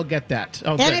have to on. go get that.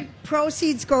 Oh, and good. it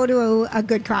proceeds go to a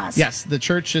good cause. Yes, the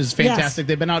church is fantastic. Yes.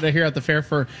 They've been out here at the fair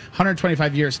for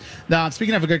 125 years. Now,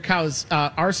 speaking of a good cause,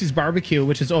 RC's Barbecue,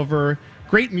 which is over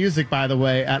Great music, by the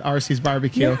way, at RC's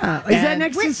Barbecue. Yeah. Is that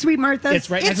next to Sweet Martha's? It's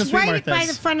right next to Sweet Martha's. by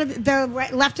the front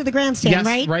of left of the grandstand, yes,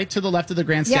 right? Right to the left of the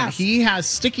grandstand. Yes. He has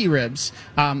sticky ribs.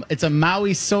 It's a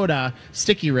Maui soda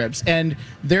sticky ribs, and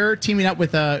they're teaming up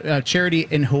with a charity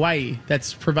in Hawaii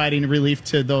that's providing relief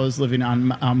to those living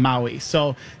on Maui.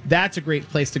 So that's a great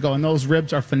place to go, and those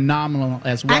ribs are phenomenal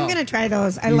as well. I'm going to try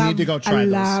those. I need to go try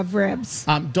those. love ribs.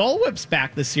 Dole Whip's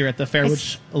back this year at the fair,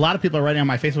 which a lot of people are writing on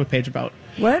my Facebook page about.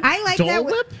 What? I like Dole that.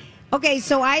 Whip? Okay,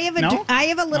 so I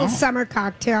have a little summer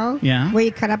cocktail. Yeah. Where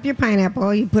you cut up your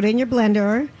pineapple, you put it in your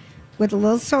blender with a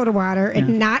little soda water,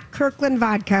 and not Kirkland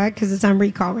vodka because it's on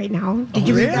recall right now. Did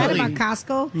you read that really? about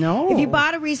Costco? No. If you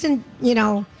bought a recent,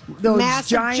 Those massive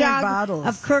giant jug bottles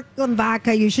of Kirkland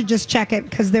vodka, you should just check it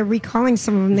because they're recalling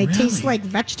some of them. They taste like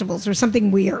vegetables or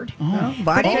something weird.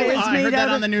 Vodka is I made heard that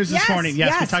out on the of... news this morning.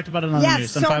 Yes, we talked about it on the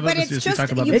news. On 5 but News, it's we just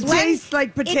talked about you it. It blend- tastes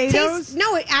like potatoes?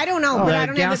 I don't know, but I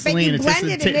don't have it. But gasoline, you it blend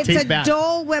tastes- it, and tastes it's a bad.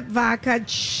 Dole Whip vodka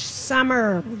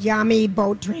summer yummy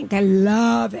boat drink. I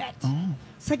love it.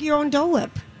 It's like your own Dole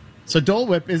Whip. So Dole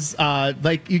Whip is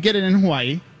like you get it in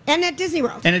Hawaii And at Disney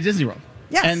World. and at Disney World.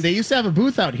 Yes. And they used to have a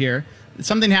booth out here.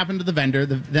 Something happened to the vendor.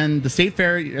 Then the state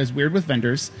fair is weird with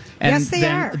vendors. And Yes, they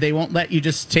then are. they won't let you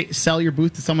just sell your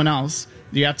booth to someone else.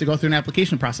 You have to go through an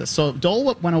application process. So Dole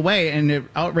Whip went away, and it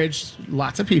outraged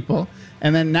lots of people.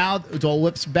 And then now Dole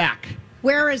Whip's back.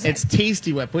 Where is it? It's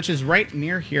Tasty Whip, which is right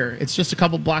near here. It's just a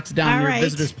couple blocks down All near right.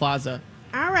 Visitors Plaza.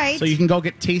 All right. So you can go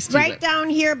get Tasty right Whip. down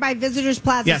here by Visitors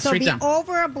Plaza. Yeah, so straight be down.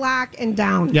 over a block and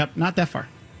down. Yep, not that far.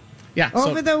 Yeah.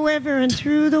 Over the river and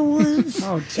through the woods.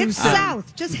 It's south.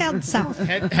 south. Just head south.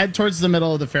 Head towards the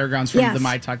middle of the fairgrounds from Yes. the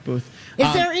My Talk booth.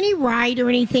 Is there any ride or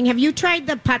anything? Have you tried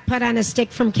the putt-putt on a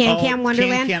stick from Can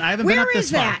Wonderland? Can. I haven't Where been up this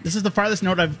is far. that? This is the farthest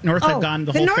north I've gone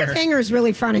the whole North fair. Hangar is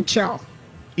really fun and chill.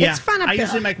 Yeah, It's fun up I there.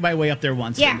 usually make my way up there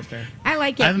once during Yeah, the fair. I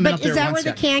like it. I haven't been But up there is that once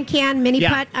where yet. the Can mini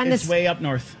putt on it's this? way up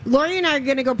north. Lori and I are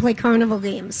going to go play carnival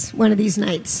games one of these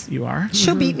nights. You are?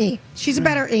 She'll beat me. She's a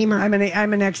better aimer. I'm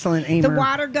an excellent aimer. The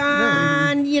water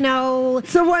gun,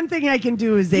 So one thing I can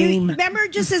do is aim. Remember,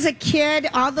 just as a kid,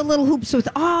 all the little hoops with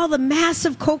all the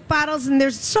massive Coke bottles, and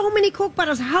there's so many Coke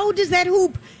bottles. How does that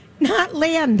hoop not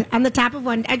land on the top of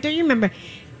one? I don't remember.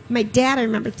 My dad, I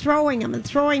remember throwing them,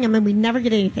 and we never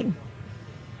get anything.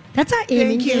 That's our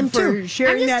aiming Thank you game for too.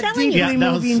 sharing I'm just that telling you. deeply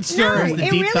moving story. No, the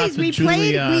it deep really thoughts is. with We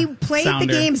Julia played Sounder.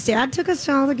 the games. Dad took us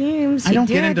to all the games. I don't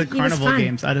He get did. into He was carnival fun.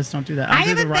 games. I just don't do that. I don't do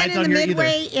the haven't rides been in out the here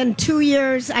Midway either. in 2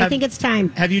 years. I think it's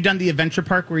time. Have you done the adventure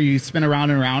park where you spin around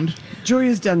and around?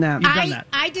 Julia's done that. You've done that.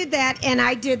 I did that, and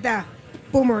I did the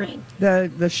boomerang.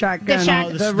 The shotgun,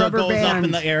 The rubber goes band. up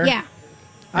in the air. Yeah,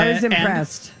 I was And-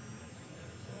 impressed.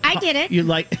 I did it. You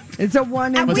like? It's a one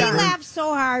and And we done. laughed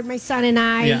so hard, my son and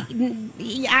I. Yeah.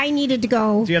 I needed to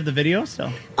go. Do you have the video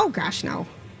still? Oh gosh, no.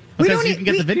 Because you can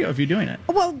get the video if you're doing it.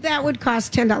 Well, that would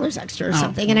cost $10 extra or Oh.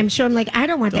 something, and I'm sure I'm like, I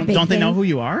don't want that big Don't they thing. know who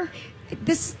you are?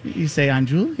 This? You say I'm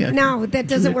Julia. No, that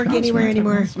doesn't work anywhere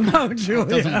anymore. Oh, Julia.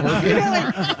 Doesn't work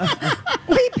anymore.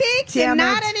 We peaked, Damn and it.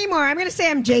 not anymore. I'm going to say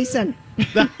I'm Jason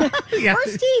Yeah. or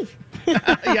Steve.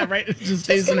 Yeah, right. It's just Just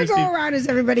Jason going or to go Steve. around as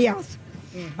everybody else.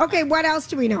 Okay, what else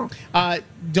do we know?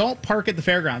 Don't park at the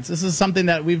fairgrounds. This is something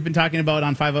that we've been talking about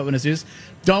on 5 Eyewitness News.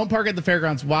 Don't park at the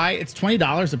fairgrounds. Why? It's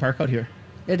 $20 to park out here.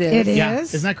 It is. It is. Yeah,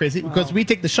 isn't that crazy? Because we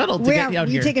take the shuttle to get out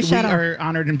we here. take a shuttle. We are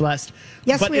honored and blessed.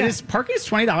 Yes, but we are. parking is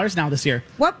 $20 now this year.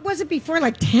 What was it before?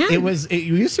 Like 10? It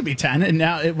used to be 10, and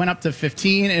now it went up to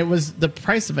 15. It was the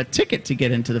price of a ticket to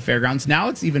get into the fairgrounds. Now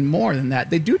it's even more than that.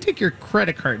 They do take your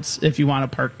credit cards if you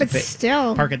want to park. But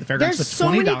still, park at the fairgrounds. there's So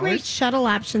so many $20. great shuttle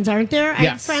options, aren't there? I have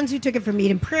Yes. friends who took it from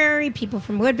Eden Prairie, people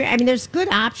from Woodbury. I mean, there's good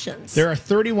options. There are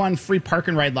 31 free park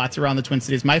and ride lots around the Twin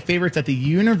Cities. My favorite's at the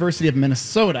University of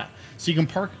Minnesota. So you can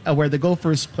park where the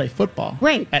Gophers play football.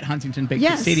 Right. At Huntington Big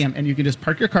Yes. Stadium. And you can just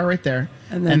park your car right there.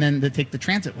 And then they take the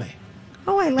transit way.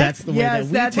 Oh, I like That's the way Yes, that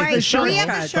we that's take right. the shuttle. We have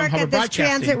the from Hubbard shortcut, this Broadcasting.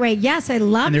 transit way. Yes, I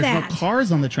love And there's that. no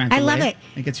cars on the transit I love way. it.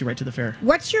 It gets you right to the fair.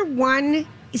 What's your one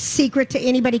secret to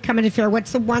anybody coming to fair?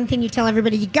 What's the one thing you tell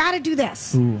everybody? You got to do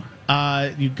this. Ooh.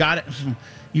 You got it.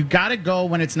 You got to go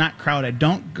when it's not crowded.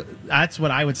 That's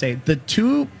what I would say. The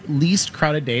two least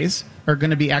crowded days are going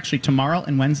to be actually tomorrow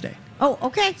and Wednesday. Oh,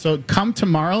 okay. So come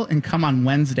tomorrow and come on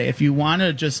Wednesday if you want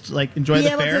to just like enjoy Be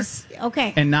the able fair.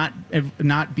 okay. And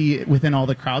not be within all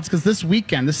the crowds, because this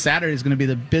Saturday is going to be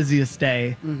the busiest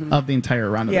day of the entire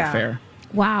run of the fair.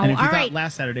 Wow. And if you All thought right.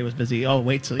 last Saturday was busy,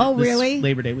 wait till Oh, this really?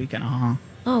 Labor Day weekend.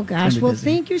 Oh, gosh. gonna be Well, busy.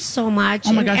 thank you so much.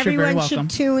 Oh, my And gosh, you're very everyone welcome.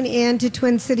 should tune in to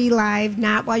Twin City Live,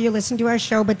 not while you're listening to our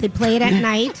show, but they play it at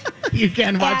night. You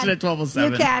can watch And it at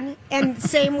 12:07. You can. And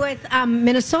same with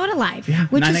Minnesota Live, Yeah,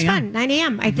 which 9 is a.m. fun. 9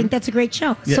 a.m. I think that's a great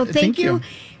show. Yeah, so thank you.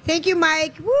 Thank you,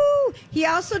 Mike. Woo! He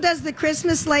also does the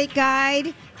Christmas light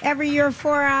guide every year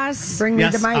for us. Bring me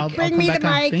the mic. Bring me the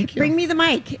mic. Bring me the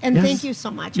mic. And thank you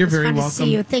so much. You're it was very fun welcome. to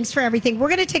see you. Thanks for everything. We're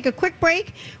going to take a quick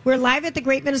break. We're live at the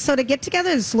Great Minnesota Get Together.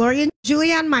 It's Lori and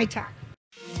Julia on My Talk.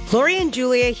 Lori and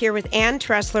Julia here with Ann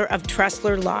Tressler of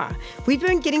Tressler Law. We've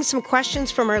been getting some questions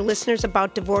from our listeners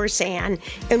about divorce, Ann,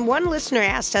 and one listener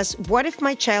asked us, what if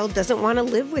my child doesn't want to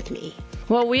live with me?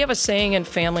 Well, we have a saying in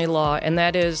family law, and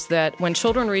that is that when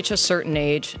children reach a certain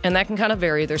age, and that can kind of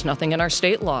vary, there's nothing in our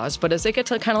state laws, but as they get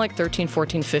to kind of like 13,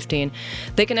 14, 15,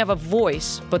 they can have a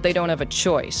voice, but they don't have a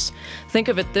choice. Think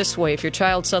of it this way. If your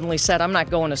child suddenly said, I'm not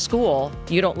going to school,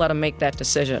 you don't let them make that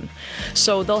decision.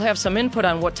 So they'll have some input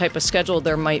on what type of schedule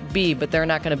there might be, but they're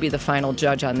not going to be the final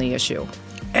judge on the issue.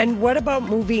 And what about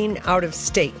moving out of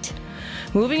state?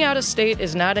 Moving out of state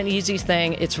is not an easy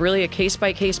thing. It's really a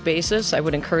case-by-case basis. I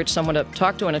would encourage someone to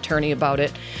talk to an attorney about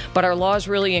it. But our laws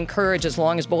really encourage, as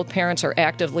long as both parents are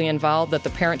actively involved, that the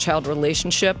parent-child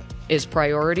relationship is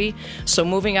priority. So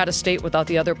moving out of state without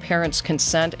the other parent's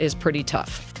consent is pretty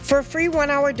tough. For a free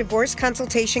 1-hour divorce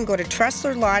consultation, go to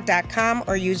TresslerLaw.com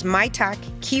or use MyTalk,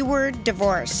 keyword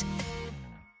divorce.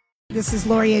 This is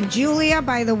Lori and Julia.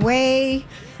 By the way,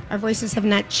 our voices have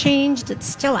not changed. It's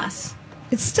still us.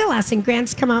 It's still us, and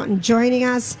Grant's come out and joining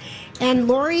us. And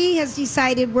Lori has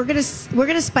decided we're gonna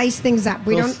spice things up.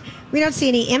 We don't see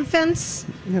any infants.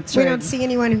 That's we right. don't see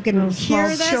anyone who can hear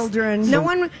this. Children. No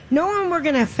one we're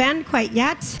gonna offend quite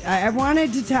yet. I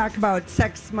wanted to talk about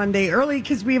Sex Monday early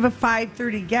because we have a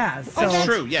 5:30 guest. So, That's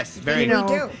true. Yes, very. We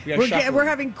do. We're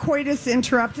having coitus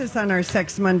interruptus on our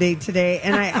Sex Monday today,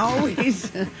 and I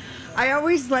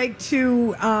always like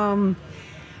to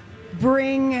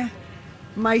bring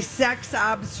my sex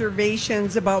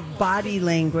observations about body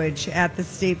language at the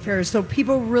state fair, so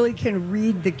people really can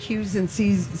read the cues and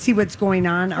see what's going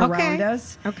on around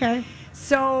us. Okay.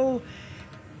 So,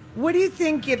 what do you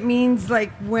think it means,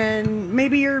 like when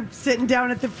maybe you're sitting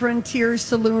down at the Frontier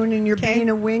Saloon and you're being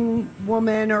a wing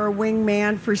woman or a wing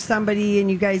man for somebody,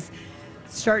 and you guys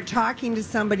start talking to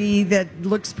somebody that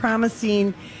looks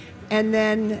promising, and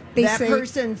then that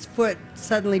person's foot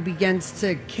suddenly begins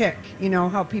to kick. You know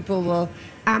how people will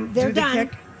they're do the done.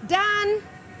 kick? Done.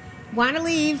 Want to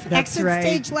leave. That's Exit right.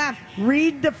 stage left.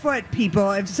 Read the foot,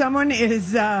 people. If someone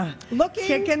is Looking.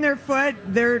 kicking their foot,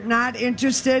 they're not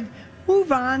interested,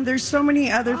 move on. There's so many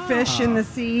other fish in the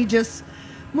sea. Just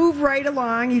move right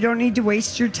along. You don't need to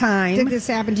waste your time. Did this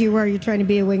happen to you where you're trying to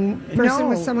be a wing person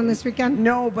with someone this weekend?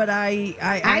 No, but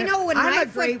I know when I'm my a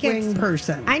foot great kicks. wing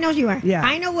person. I know you are. Yeah.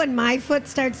 I know when my foot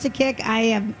starts to kick,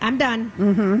 I'm done.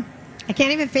 Mm-hmm. I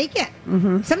can't even fake it.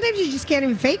 Mm-hmm. Sometimes you just can't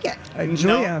even fake it.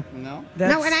 Julia. No.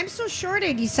 No, and I'm so short,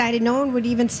 I decided no one would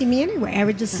even see me anyway. I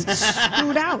would just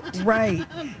scoot out. Right.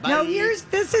 Now,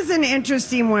 this is an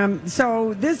interesting one.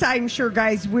 So this, I'm sure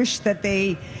guys wish that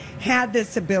they had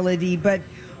this ability, but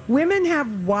women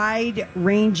have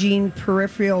wide-ranging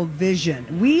peripheral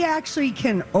vision. We actually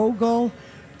can ogle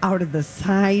out of the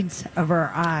sides of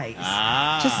our eyes.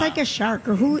 Just like a shark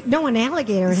or an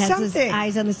alligator has his Something.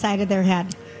 eyes on the side of their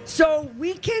head. So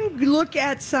we can look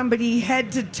at somebody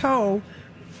head to toe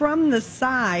from the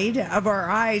side of our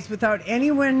eyes without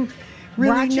anyone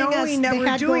really Watching knowing us, that the we're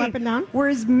head go doing. up and down?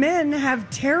 Whereas men have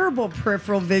terrible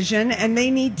peripheral vision, and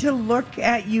they need to look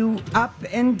at you up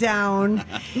and down.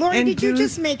 Lori, and did you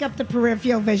just make up the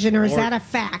peripheral vision, or is that a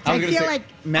fact? I feel like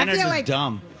men are just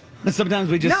dumb. Sometimes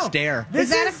we just stare.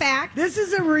 Is that a fact? This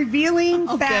is a revealing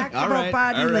fact about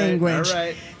body language. All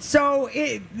right. So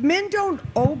men don't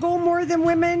ogle more than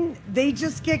women. They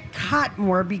just get caught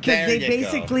more because they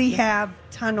basically have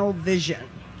tunnel vision.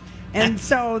 And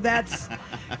so that's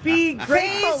be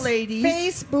grateful, ladies.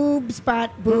 Face, boobs,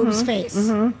 butt, boobs,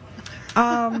 face.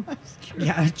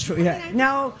 Yeah, true. Yeah.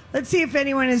 Now let's see if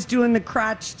anyone is doing the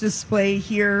crotch display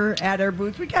here at our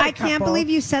booth. We got. I can't even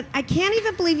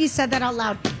believe you said that out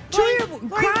loud. Julia,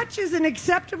 crotch is an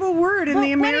acceptable word in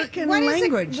the American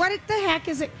language. What the heck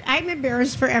is it? I'm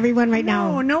embarrassed for everyone right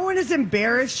now. No one is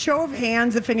embarrassed. Show of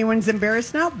hands if anyone's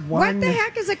embarrassed. Not one. What the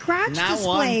heck is a crotch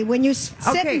display? When you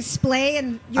sit and splay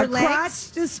and your legs? A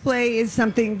crotch display is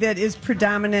something that is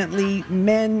predominantly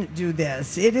men do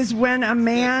this. It is when a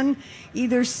man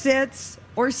either sits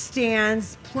or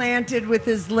stands planted with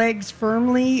his legs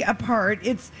firmly apart.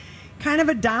 It's kind of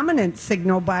a dominant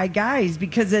signal by guys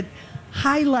because it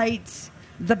highlights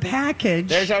the package.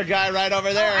 There's our guy right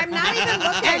over there. I'm not even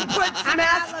looking. And puts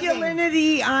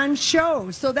masculinity on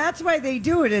show. So that's why they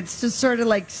do it. It's to sort of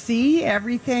like see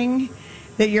everything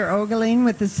that you're ogling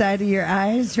with the side of your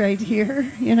eyes right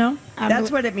here, you know?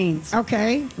 That's what it means.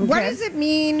 Okay. What does it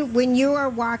mean when you are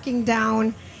walking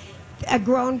down a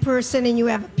grown person and you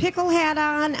have a pickle hat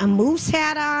on, a moose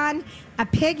hat on, a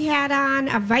pig hat on,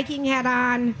 a Viking hat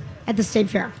on at the state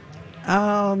fair?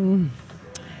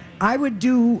 I would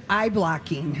do eye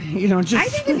blocking. I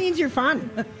think it means you're fun.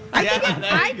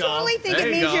 I totally think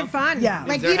it means you're fun. Yeah.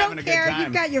 Like you don't care.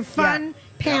 You've got your fun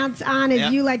pants on,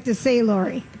 as you like to say,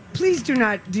 Lori. Please do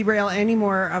not derail any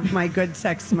more of my Good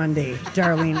Sex Monday,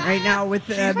 darling, right now with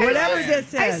whatever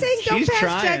this is. I'm saying don't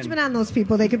pass judgment on those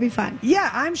people. They could be fun. Yeah,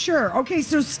 I'm sure. Okay,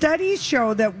 so studies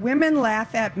show that women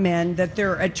laugh at men that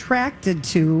they're attracted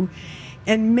to,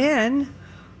 and men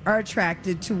are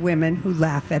attracted to women who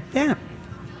laugh at them.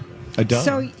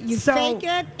 So you fake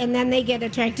it, and then they get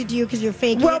attracted to you because you're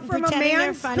faking it. Well, from a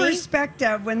man's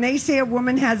perspective, when they say a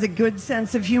woman has a good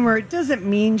sense of humor, it doesn't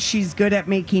mean she's good at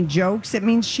making jokes. It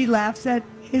means she laughs at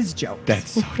his jokes.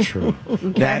 That's so true.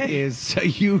 That is,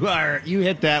 you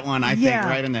hit that one, I think,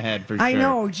 right in the head for sure. I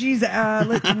know. Geez,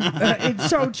 it's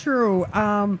so true.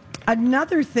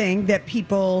 Another thing that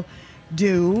people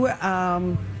do,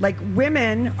 like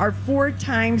women are 4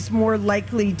 times more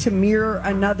likely to mirror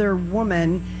another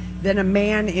woman than a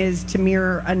man is to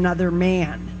mirror another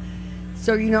man.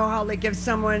 So you know how, like, if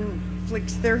someone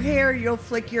flicks their hair, you'll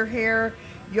flick your hair,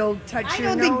 you'll touch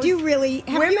your nose. I don't think you really.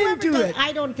 Women do it.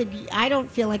 I don't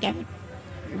feel like I would.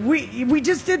 We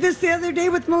just did this the other day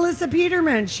with Melissa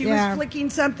Peterman. She was flicking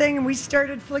something, and we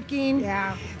started flicking.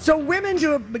 Yeah. So women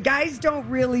do it, but guys don't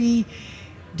really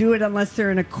do it unless they're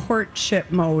in a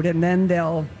courtship mode, and then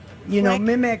they'll,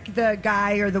 mimic the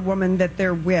guy or the woman that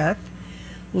they're with.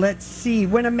 Let's see.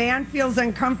 When a man feels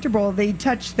uncomfortable, they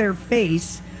touch their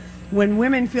face. When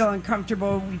women feel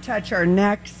uncomfortable, we touch our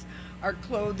necks, our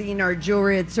clothing, our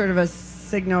jewelry. It's sort of a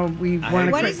signal we want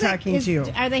to quit talking to you.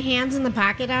 Are the hands in the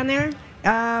pocket on there?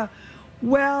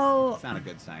 Well, it's not a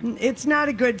good sign. It's not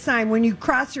a good sign. When you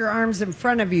cross your arms in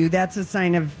front of you, that's a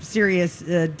sign of serious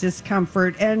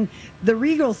discomfort. And the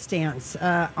regal stance,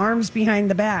 arms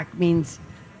behind the back, means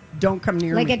don't come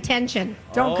near me. Like attention.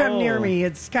 Don't come near me.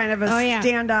 It's kind of a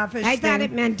standoffish I thought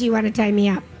it meant, do you want to tie me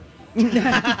up? There's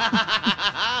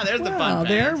the fun.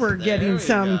 There we're getting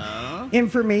some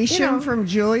information from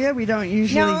Julia. We don't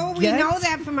usually we know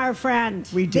that from our friend.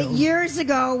 We do. That years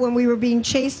ago when we were being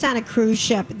chased on a cruise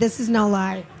ship, this is no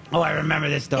lie. Oh, I remember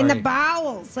this story. In the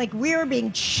bowels. Like, we were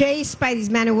being chased by these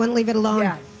men who wouldn't leave it alone.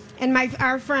 Yeah. And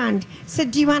our friend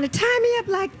said, do you want to tie me up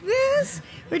like this?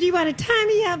 Or do you want to tie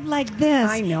me up like this?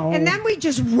 I know. And then we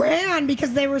just ran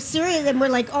because they were serious. And we're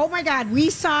like, oh, my God,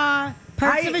 we saw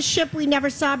parts of a ship we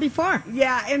never saw before.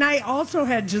 Yeah, and I also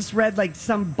had just read like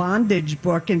some bondage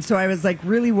book, and so I was like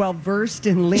really well versed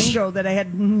in lingo that I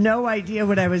had no idea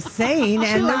what I was saying.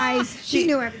 And she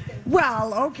knew everything.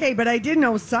 Well, okay, but I did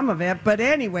know some of it. But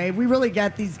anyway, we really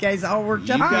got these guys all worked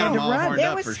up.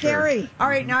 It was scary. Sure. All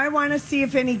right, now I want to see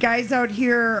if any guys out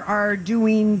here are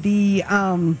doing the.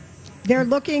 They're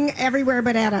looking everywhere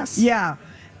but at us. Yeah,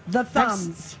 the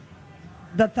thumbs.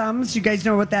 The thumbs. You guys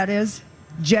know what that is?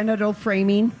 Genital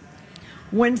framing.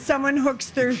 When someone hooks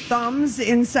their thumbs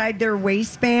inside their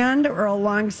waistband or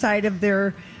alongside of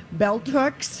their belt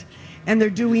hooks, and they're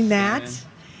doing that,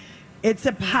 it's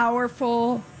a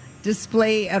powerful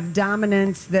display of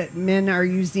dominance that men are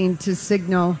using to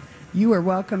signal, you are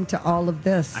welcome to all of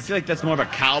this. I feel like that's more of a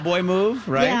cowboy move,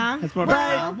 right? Yeah. That's more of a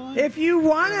cowboy. If you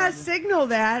want to signal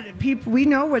that, we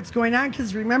know what's going on,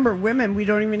 because remember, women, we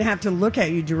don't even have to look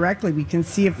at you directly. We can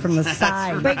see it from the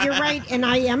side. But you're right, and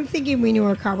I am thinking we knew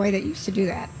a cowboy that used to do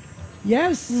that.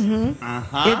 Yes.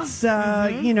 Mm-hmm. It's,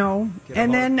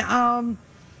 and then,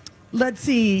 let's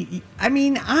see. I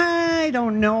mean, I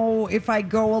don't know if I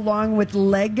go along with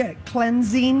leg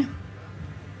cleansing.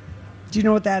 Do you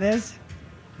know what that is?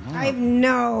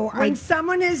 When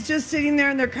someone is just sitting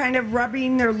there and they're kind of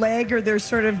rubbing their leg or they're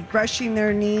sort of brushing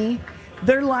their knee,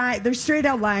 they're straight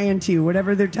out lying to you.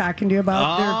 Whatever they're talking to you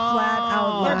about, they're flat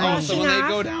out lying. So when they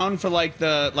go down for I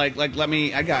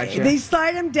got you. They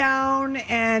slide them down,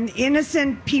 and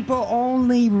innocent people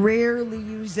only rarely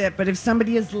use it. But if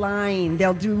somebody is lying, they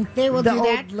will do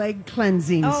old leg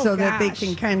cleansing that they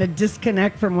can kind of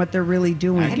disconnect from what they're really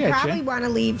doing. And probably want to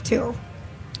leave too.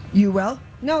 You will?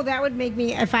 No, that would make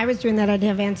me. If I was doing that, I'd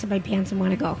have ants in my pants and want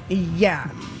to go. Yeah.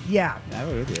 That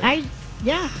would be.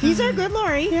 These are good,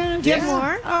 Lori. Yeah, do you have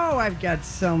more? Oh, I've got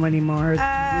so many more.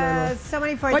 So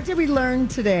many for you. What did we learn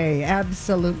today?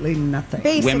 Absolutely nothing.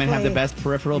 Basically, women have the best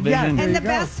peripheral vision. And the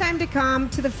best time to come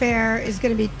to the fair is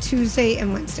going to be Tuesday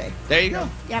and Wednesday. There you go.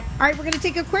 Yep. All right, we're going to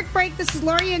take a quick break. This is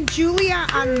Lori and Julia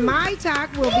on My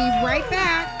Talk. We'll be right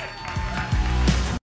back.